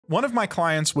One of my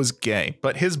clients was gay,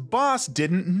 but his boss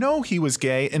didn't know he was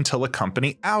gay until a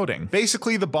company outing.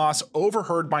 Basically, the boss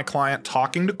overheard my client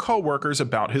talking to coworkers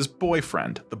about his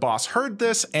boyfriend. The boss heard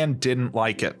this and didn't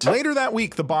like it. Later that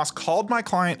week, the boss called my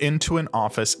client into an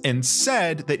office and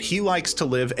said that he likes to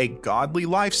live a godly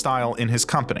lifestyle in his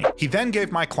company. He then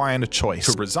gave my client a choice: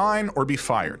 to resign or be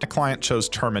fired. My client chose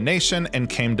termination and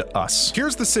came to us.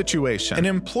 Here's the situation. An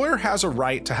employer has a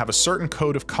right to have a certain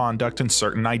code of conduct and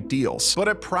certain ideals, but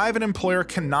a private employer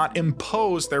cannot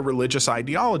impose their religious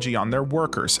ideology on their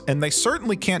workers, and they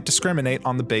certainly can't discriminate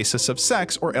on the basis of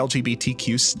sex or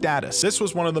LGBTQ status. This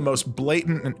was one of the most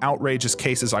blatant and outrageous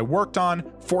cases I worked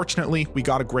on. Fortunately, we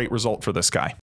got a great result for this guy.